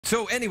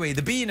So anyway,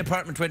 the Bee in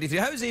Apartment 23.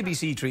 How's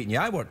ABC treating you?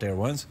 I worked there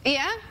once.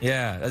 Yeah?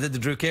 Yeah, I did the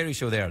Drew Carey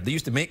show there. They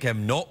used to make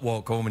him not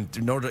walk home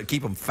in order to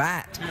keep him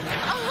fat.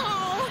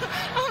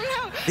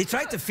 Oh no. They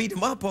tried to feed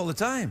him up all the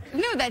time.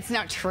 No, that's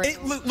not true.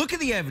 Look at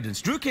the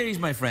evidence. Drew Carey's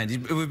my friend.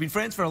 We've been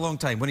friends for a long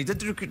time. When he did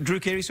the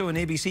Drew Carey show on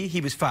ABC, he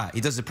was fat.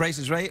 He does The Price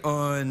is Right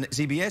on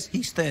CBS,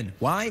 he's thin.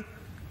 Why?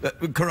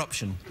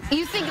 Corruption.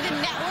 You think the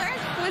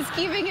network was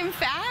keeping him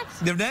fat?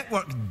 The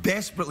network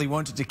desperately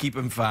wanted to keep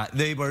him fat.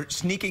 They were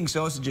sneaking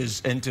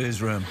sausages into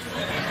his room.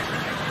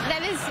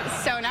 That is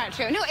so not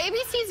true. No,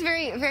 ABC is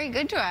very, very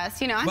good to us.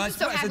 You know, I'm just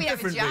so happy to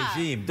have a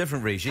job.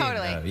 Different regime.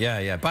 Totally.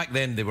 Yeah. Back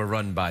then, they were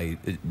run by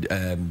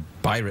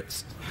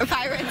pirates.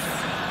 Pirates.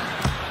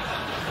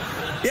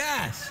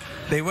 Yes,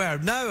 they were.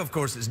 Now, of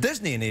course, it's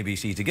Disney and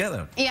ABC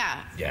together.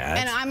 Yeah. Yeah.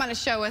 And I'm on a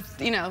show with,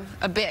 you know,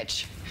 a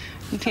bitch.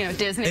 You know,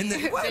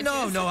 Disney. Well,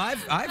 no,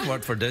 I've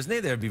worked for Disney.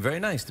 They'd be very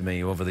nice to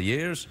me over the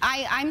years.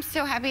 I'm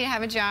so happy to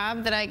have a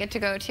job that I get to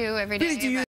go to every day. Really, do you?